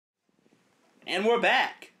And we're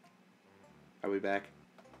back. Are we back?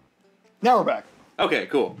 Now we're back. Okay,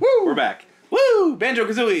 cool. Woo! We're back. Woo! Banjo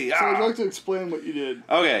Kazooie. So I'd like to explain what you did.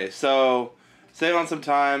 Okay, so save on some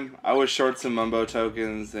time. I was short some Mumbo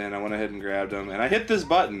tokens, and I went ahead and grabbed them. And I hit this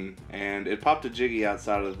button, and it popped a Jiggy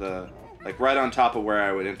outside of the, like right on top of where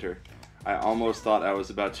I would enter. I almost thought I was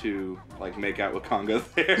about to like make out with Conga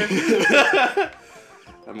there.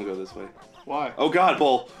 I'm gonna go this way. Why? Oh God,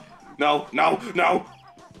 Bull! No, no, no!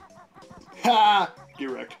 Ha! Get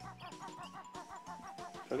wrecked.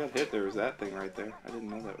 If I got hit, there was that thing right there. I didn't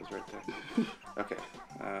know that was right there. Okay.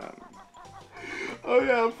 Oh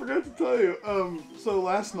yeah, I forgot to tell you. So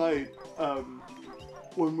last night,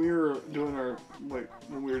 when we were doing our, like,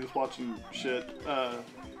 when we were just watching shit,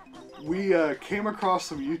 we came across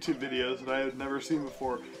some YouTube videos that I had never seen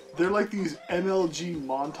before. They're like these MLG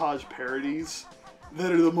montage parodies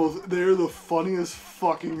that are they're the funniest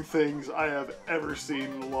fucking things I have ever seen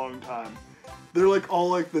in a long time. They're like all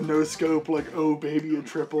like the no scope, like oh baby a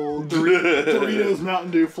triple, Doritos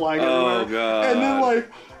Mountain Dew flying everywhere. Oh God. And then like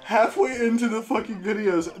halfway into the fucking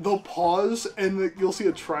videos, they'll pause and you'll see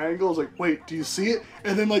a triangle. It's like, wait, do you see it?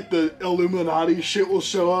 And then like the Illuminati shit will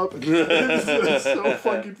show up. It's so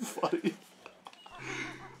fucking funny.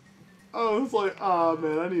 Oh, it's like, oh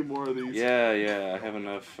man, I need more of these. Yeah, I have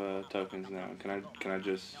enough tokens now. Can I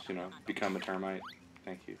just, you know, become a termite?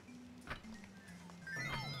 Thank you.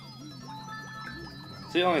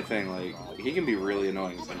 It's the only thing, like, he can be really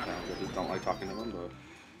annoying sometimes. I just don't like talking to Mumbo.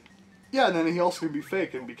 Yeah, and then he also can be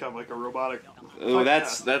fake and become like a robotic. Oh,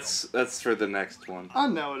 that's for the next one. I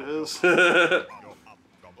know it is. That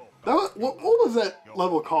was, what was that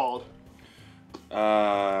level called?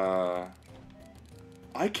 I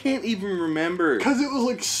can't even remember. Because it was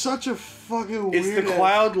like such a fucking weird... It's the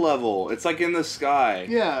cloud level. It's like in the sky.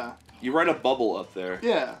 Yeah. You ride a bubble up there.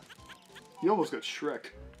 Yeah. You almost got Shrek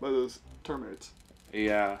by those termites.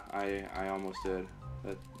 Yeah, I almost did.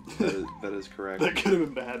 That is correct. That could have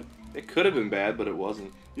been bad. It could have been bad, but it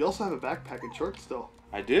wasn't. You also have a backpack and shorts still.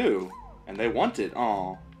 I do. And they want it.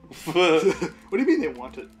 Aw. What do you mean they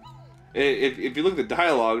want it? If you look at the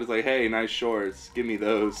dialogue, it's like, hey, nice shorts. Give me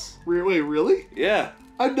those. Wait, really? Yeah.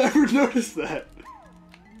 I never noticed that.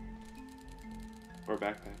 Or a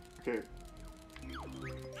backpack. Okay.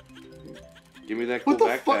 Give me that cool What the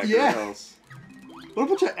backpack fuck? or Yeah. else. What a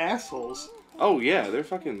bunch of assholes. Oh yeah, they're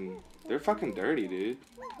fucking dirty, dude.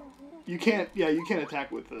 You can't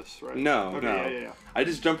attack with this, right? No, okay, no. Yeah. I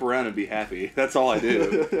just jump around and be happy. That's all I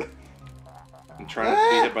do. I'm trying not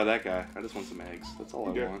to be hit by that guy. I just want some eggs. That's all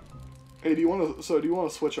I want. Hey, do you want to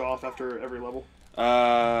switch off after every level?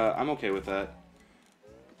 I'm okay with that.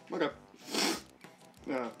 Okay.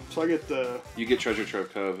 Yeah. So I get the. You get Treasure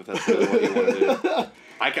Trove Cove if that's really what you want to do.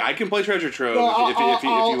 I can play Treasure Trove if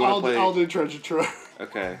you want to play. I'll do Treasure Trove.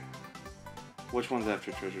 Okay. Which one's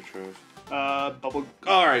after Treasure Trove? Bubble.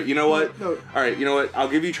 Alright, you know what? No. Alright, you know what? I'll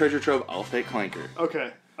give you Treasure Trove. I'll take Clanker.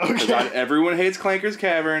 Okay. Because everyone hates Clanker's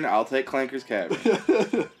Cavern. I'll take Clanker's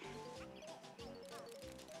Cavern.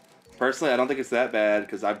 Personally, I don't think it's that bad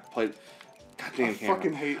because I've played. Goddamn camera.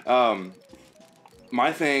 Fucking hate.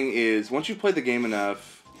 My thing is once you play the game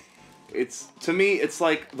enough, to me it's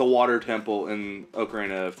like the Water Temple in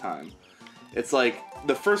Ocarina of Time. It's like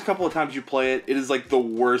the first couple of times you play it, it is like the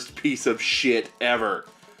worst piece of shit ever.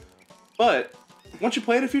 But once you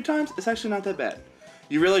play it a few times, it's actually not that bad.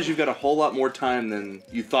 You realize you've got a whole lot more time than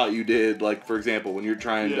you thought you did. Like, for example, when you're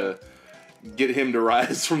trying to get him to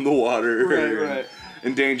rise from the water. Right.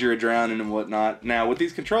 In danger of drowning and whatnot. Now, with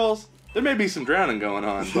these controls, there may be some drowning going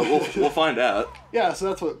on, but we'll find out. Yeah, so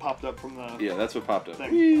that's what popped up from the... Yeah, that's what popped up.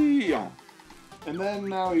 And then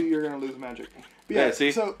now you're going to lose magic. But yeah,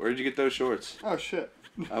 see? So... Where'd you get those shorts? Oh, shit.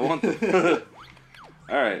 I want them.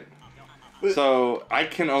 Alright. So, I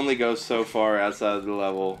can only go so far outside of the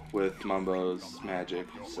level with Mumbo's magic.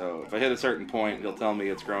 So, if I hit a certain point, he'll tell me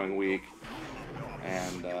it's growing weak.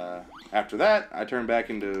 And after that, I turn back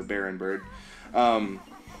into Baron Bird.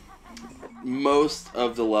 Most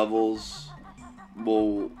of the levels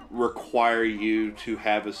will require you to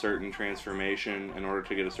have a certain transformation in order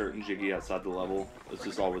to get a certain Jiggy outside the level. This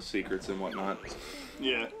is all with secrets and whatnot.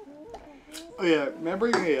 Yeah. Oh yeah, remember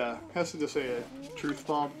has to just say a truth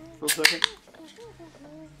bomb for a second?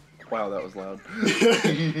 Wow, that was loud.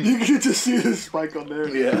 You get to see the spike on there.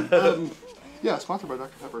 Yeah. Yeah, sponsored by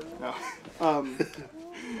Dr. Pepper. No.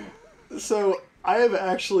 So, I have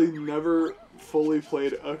actually never fully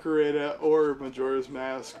played Ocarina or Majora's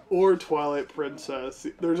Mask or Twilight Princess.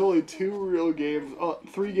 There's only three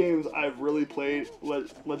games I've really played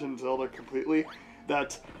Legend of Zelda completely.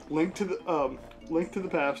 That's Link to the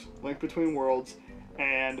Past, Link Between Worlds,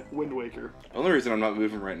 and Wind Waker. The only reason I'm not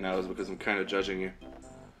moving right now is because I'm kind of judging you.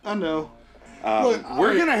 I know.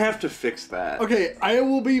 We're gonna have to fix that. Okay, I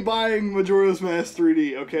will be buying Majora's Mask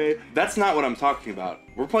 3D, okay? That's not what I'm talking about.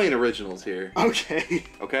 We're playing originals here. Okay.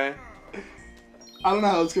 Okay? I don't know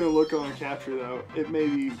how it's gonna look on a capture though. It may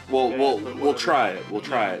be. We'll try it. We'll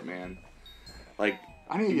try it, man. Like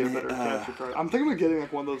I need to get a better capture card. I'm thinking of getting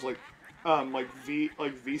like one of those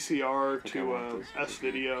VCR to S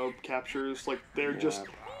video captures. Like they're just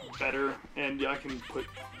better, and I can put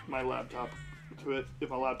my laptop to it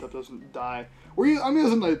if my laptop doesn't die. I'm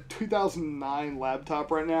using a 2009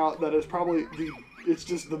 laptop right now. That is probably it's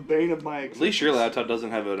just the bane of my existence. At least your laptop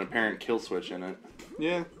doesn't have an apparent kill switch in it.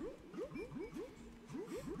 Yeah.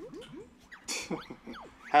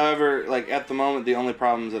 However, like at the moment, the only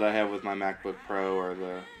problems that I have with my MacBook Pro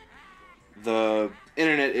are the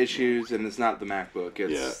internet issues, and it's not the MacBook.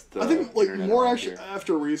 It's the I think like internet more around actually here.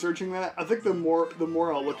 after researching that, I think the more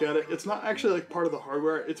I'll look at it, it's not actually like part of the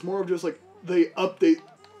hardware. It's more of just like they update.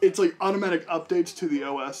 It's like automatic updates to the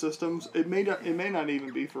OS systems. It may not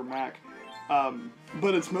even be for Mac,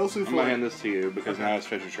 but it's mostly for. I'm gonna hand this to you because now it's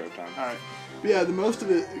treasure trove time. All right. But yeah, the most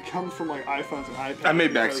of it comes from like iPhones and iPads. I may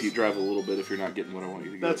backseat drive a little bit if you're not getting what I want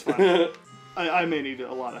you to get. That's fine. I may need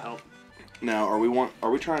a lot of help. Now, are we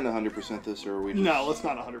trying to 100% this, or are we just... No, let's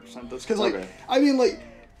not 100% this. Because, like, okay. I mean, like,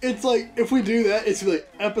 it's like, if we do that, it's like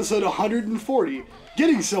episode 140,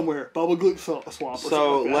 Getting Somewhere, Bubble Gloop Swamp.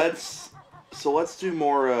 So, let's do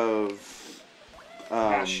more of...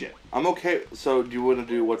 shit. I'm okay. So, do you want to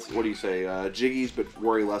do, what do you say, Jiggies, but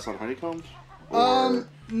worry less on honeycombs? Or...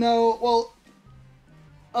 No, well,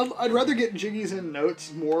 I'd rather get Jiggies and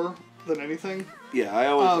notes more than anything. Yeah, I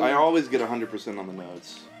always get 100% on the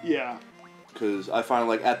notes. Yeah. Because I find,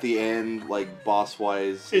 like, at the end, like,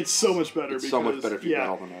 boss-wise... It's so much better. So much better if you got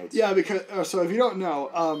all the notes. Yeah, because... so, if you don't know,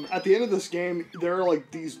 at the end of this game, there are,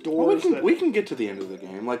 like, these doors we can get to the end of the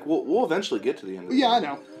game. Like, we'll eventually get to the end of the game. Yeah, I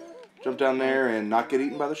know. Jump down there and not get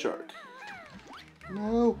eaten by the shark.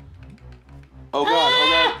 No. Oh,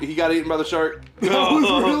 God. He got eaten by the shark. That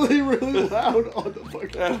was really, really loud on the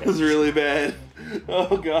fucking That was really bad.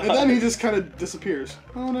 Oh, God. And then he just kind of disappears.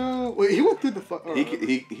 Oh, no. Wait, he went through the...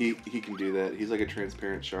 He can do that. He's like a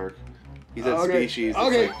transparent shark. He's that species.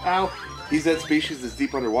 Okay, like, ow. He's that species that's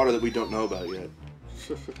deep underwater that we don't know about yet.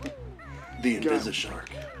 The Invisishark.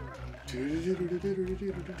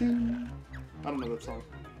 I don't know that song.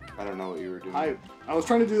 I don't know what you were doing. I was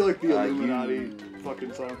trying to do like the Illuminati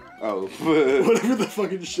fucking song. Oh. Whatever the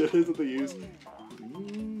fucking shit is that they use.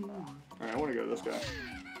 Alright, I want to go to this guy.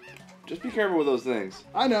 Just be careful with those things.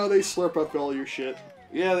 I know, they slurp up all your shit.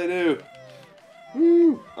 Yeah, they do.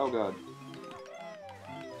 Woo! Oh, God.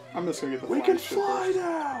 I'm just gonna get the We can fly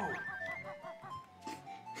now!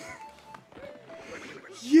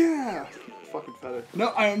 Yeah! Fucking feather.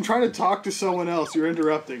 No, I'm trying to talk to someone else. You're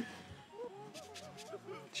interrupting.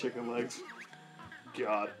 Chicken legs.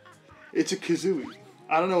 God. It's a kazooie.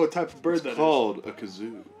 I don't know what type of bird that is. It's called a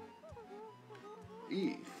kazoo.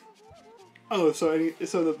 E. Oh, so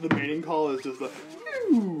the mating call is just the...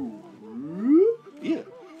 Yeah.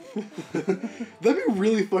 That'd be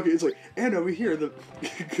really fucking... It's like, and over here, the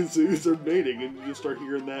kazoos are mating, and you just start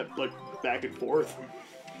hearing that, like, back and forth.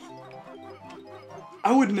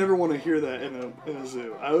 I would never want to hear that in a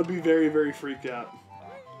zoo. I would be very, very freaked out.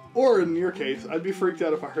 Or, in your case, I'd be freaked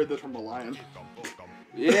out if I heard that from a lion.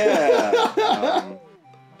 Yeah.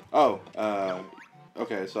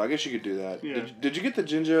 Okay, so I guess you could do that. Yeah. Did you get the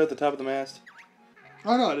Jinjo at the top of the mast?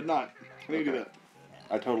 Oh, no, I did not. I need to do that.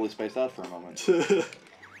 I totally spaced out for a moment. But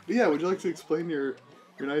yeah, would you like to explain your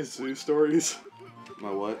nice zoo stories?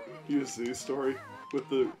 My what? Your zoo story with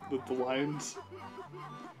the lions.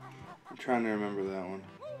 I'm trying to remember that one.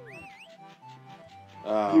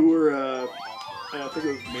 You were, I think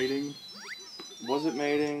it was mating. Was it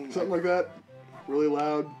mating? Something like that. Really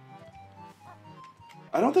loud.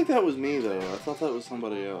 I don't think that was me, though. I thought that was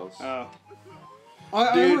somebody else. Oh.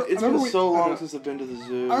 Dude, it's been so long since I've been to the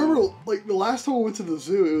zoo. I remember, like, the last time we went to the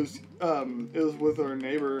zoo, it was with our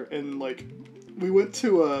neighbor, and, like, we went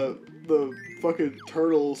to, the fucking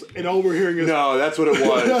turtles, and all we're hearing is... No, that's what it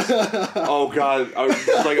was. Oh, God.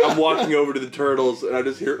 I'm walking over to the turtles, and I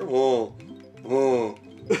just hear, oh. And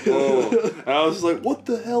I was like, what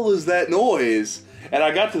the hell is that noise? And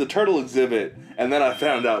I got to the turtle exhibit, and then I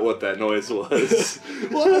found out what that noise was.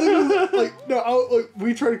 Well, I think it was,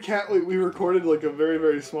 we tried to we recorded, like, a very,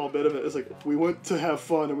 very small bit of it. It's like, we went to have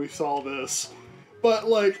fun, and we saw this. But,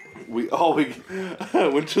 like... I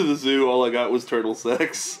went to the zoo, all I got was turtle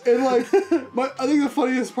sex. And, like, I think the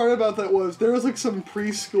funniest part about that was, there was, like, some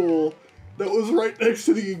preschool that was right next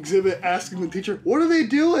to the exhibit asking the teacher, what are they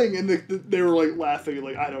doing? And they were like laughing,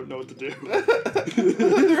 like, I don't know what to do.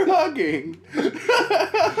 They're hugging.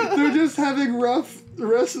 They're just having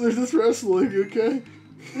they're just wrestling, okay?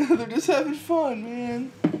 They're just having fun,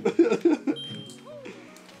 man.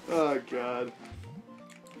 Oh, God.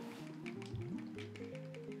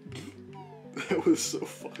 That was so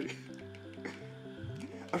funny.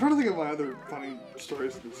 I'm trying to think of my other funny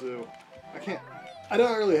stories at the zoo. I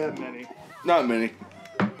don't really have many. Not many.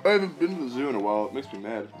 I haven't been to the zoo in a while. It makes me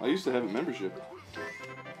mad. I used to have a membership.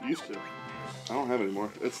 Used to. I don't have it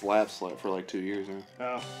anymore. It's lapsed for like 2 years now.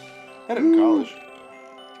 Oh. I had it in college.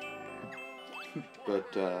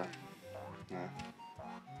 But, nah.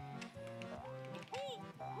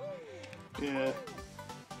 Yeah.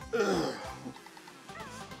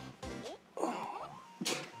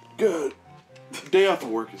 Good. Day off of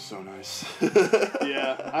work is so nice.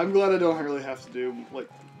 Yeah, I'm glad I don't really have to do like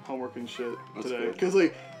homework and shit That's today. good. Because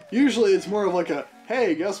like usually it's more of like a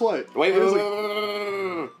hey, guess what? Wait.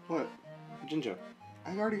 What? Jinjo.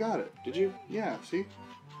 I already got it. Did you? Yeah. See?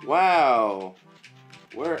 Wow.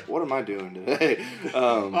 What am I doing today?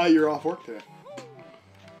 You're off work today.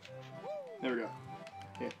 There we go.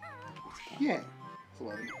 Yeah. Yeah. It's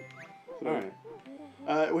 11. All right.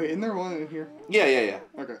 Wait, isn't there one in here? Yeah.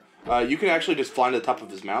 Okay. You can actually just fly to the top of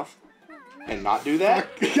his mouth and not do that.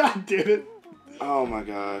 God damn it. Oh my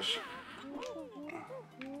gosh.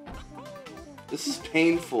 This is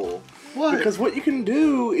painful. What? Because what you can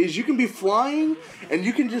do is you can be flying and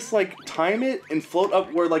you can just like time it and float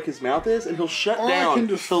up where like his mouth is and he'll shut down. I can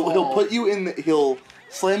just He'll put you in he'll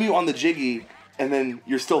slam you on the jiggy and then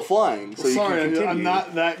you're still flying. So Sorry, you can continue. I'm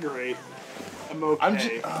not that great. I'm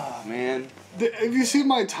okay. Oh man. Have you seen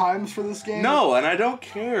my times for this game? No, and I don't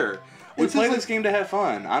care. We It's play just this game to have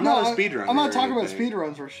fun. I'm not a speedrunner. I'm not talking about anything.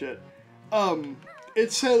 speedruns or shit.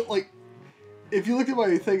 It said, like, if you look at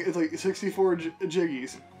my thing, it's like 64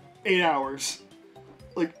 jiggies, 8 hours.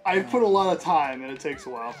 Like, I've put a lot of time, and it takes a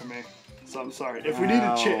while for me. So I'm sorry. If we need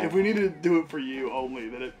to if we need to do it for you only,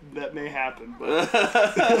 that may happen. But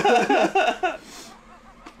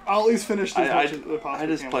I'll at least finish this much as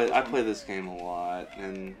possible. I play this game a lot,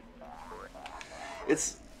 and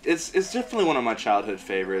it's definitely one of my childhood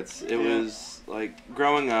favorites. It was like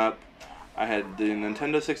growing up. I had the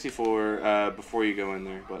Nintendo 64 before you go in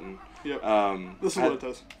there button. Yep. This is what it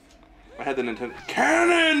does. I had the Nintendo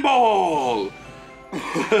Cannonball.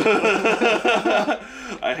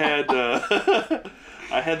 I had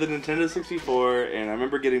the Nintendo 64, and I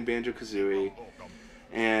remember getting Banjo Kazooie,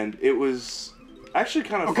 and it was actually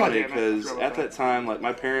kind of funny because at that time, like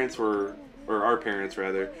my parents were, or our parents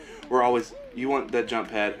rather, were always, you want that jump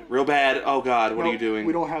pad real bad? Oh God, what are you doing?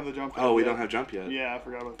 We don't have the jump pad. Oh, we don't have jump yet. Yeah, I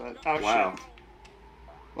forgot about that. Oh, wow. Shit.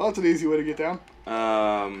 Well, that's an easy way to get down.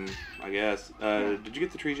 I guess. Did you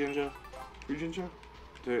get the tree Jinjo? Tree Jinjo?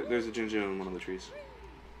 There's a Jinjo in one of the trees.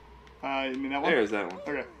 You mean that one? There's that one.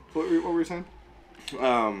 Okay. What were you saying?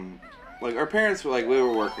 Like our parents were like, we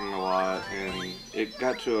were working a lot, and it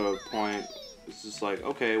got to a point. It's just like,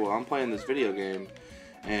 okay, well, I'm playing this video game,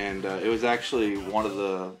 and it was actually one of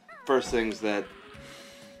the first things that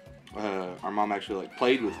our mom actually like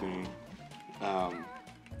played with me.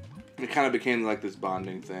 It kind of became like this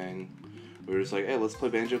bonding thing. We were just like, hey, let's play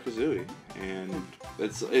Banjo Kazooie, and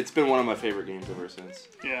it's been one of my favorite games ever since.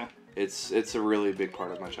 Yeah. It's a really big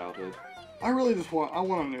part of my childhood. I really just want a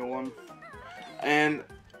new one. And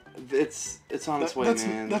it's on its way,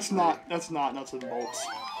 man. That's not nuts and bolts.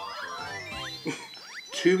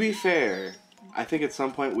 To be fair, I think at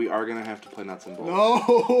some point we are gonna have to play nuts and bolts.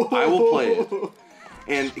 No. I will play it.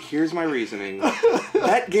 And here's my reasoning.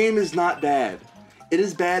 That game is not bad. It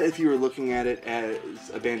is bad if you were looking at it as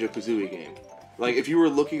a Banjo Kazooie game. Like, if you were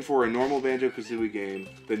looking for a normal Banjo Kazooie game,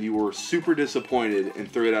 then you were super disappointed and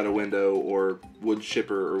threw it out a window or wood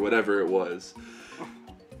chipper or whatever it was.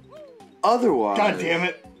 Otherwise... God damn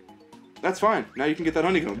it. That's fine. Now you can get that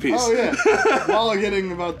honeycomb piece. Oh, yeah. While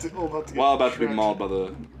about to be mauled by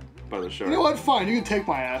the shark. You know what? Fine. You can take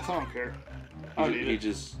my ass. I don't care. I don't need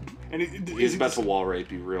it. He's about to wall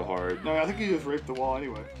rape you real hard. No, I think he just raped the wall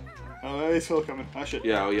anyway. Oh, he's still coming. I should.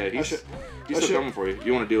 Yeah, he's still coming for you.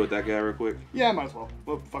 You want to deal with that guy real quick? Yeah, I might as well.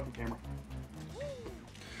 Look, fucking camera.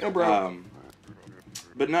 Yeah, bro.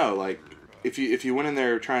 But no, like, if you went in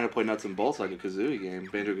there trying to play nuts and bolts like a Kazooie game,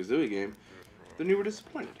 Banjo Kazooie game, then you were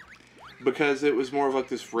disappointed. Because it was more of like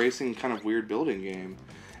this racing kind of weird building game.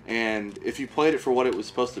 And if you played it for what it was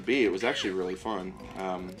supposed to be, it was actually really fun.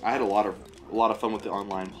 I had a lot of fun with the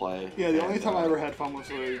online play. Yeah, the only time I ever had fun was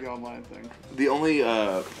with the online thing. The only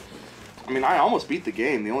I mean, I almost beat the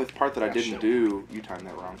game. The only part that I didn't shit. do... You timed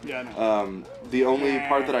that wrong. Yeah, I know. The only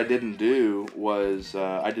part that I didn't do was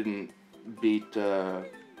I didn't beat the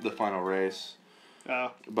final race.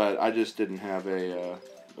 Oh. But I just didn't have a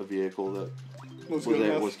vehicle that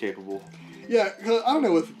was capable. Yeah, cause I don't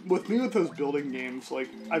know. With me with those building games, like,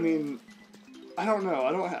 I mean, I don't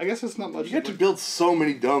know. I guess it's not much. You get to build so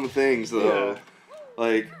many dumb things, though. Yeah.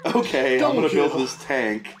 Like, okay, I'm gonna build this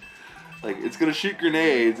tank. Like, it's gonna shoot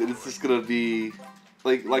grenades, and it's just gonna be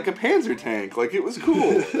like a Panzer tank. Like, it was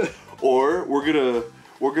cool. Or we're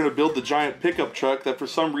gonna build the giant pickup truck that for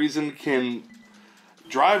some reason can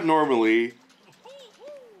drive normally,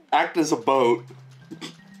 act as a boat,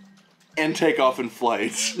 and take off in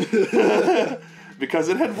flight. Because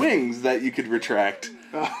it had wings that you could retract.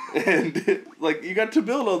 And, like, you got to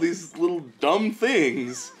build all these little dumb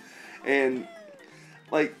things. And,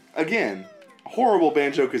 like, again, horrible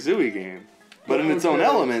Banjo Kazooie game. But in its own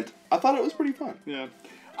element, I thought it was pretty fun. Yeah.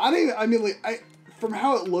 From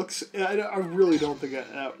how it looks, I really don't think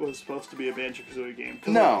that was supposed to be a Banjo Kazooie game.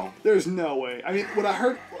 No. Like, there's no way. I mean, what I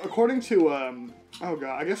heard, according to, oh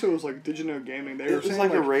god, I guess it was like Digino Gaming. They were saying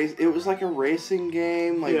like a race. It was like a racing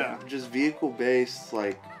game, like just vehicle based,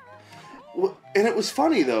 like. And it was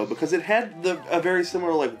funny though because it had a very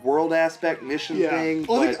similar like world aspect mission thing,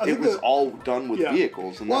 but it was all done with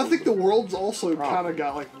vehicles. And I think the worlds also kind of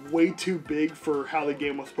got like way too big for how the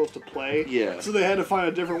game was supposed to play. Yeah. So they had to find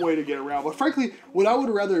a different way to get around. But frankly, what I would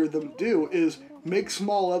rather them do is make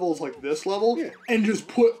small levels like this level and just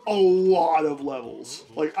put a lot of levels.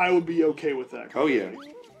 Like I would be okay with that. Completely. Oh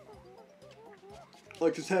yeah.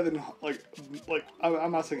 Like just having like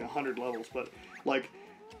I'm not saying 100 levels, but like.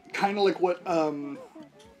 Kind of like what,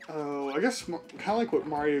 I guess kind of like what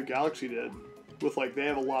Mario Galaxy did, with like they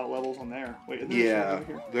have a lot of levels on there. Wait, isn't there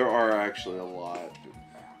here? There are actually a lot.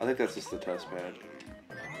 I think that's just the test pad.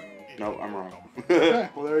 No, I'm wrong. Okay,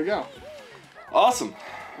 well there you go. Awesome.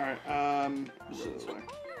 All right, let's go this way.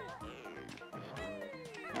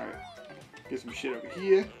 All right, get some shit over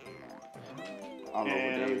here.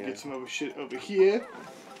 And get some other shit over here.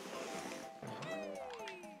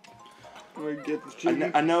 Get this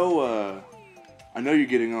I know you're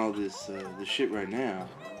getting all this shit right now,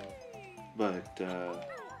 but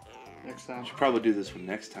next time. I should probably do this one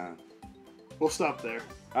next time. We'll stop there.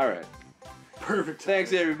 All right. Perfect.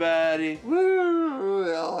 Thanks, everybody. Woo!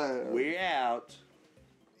 We're out.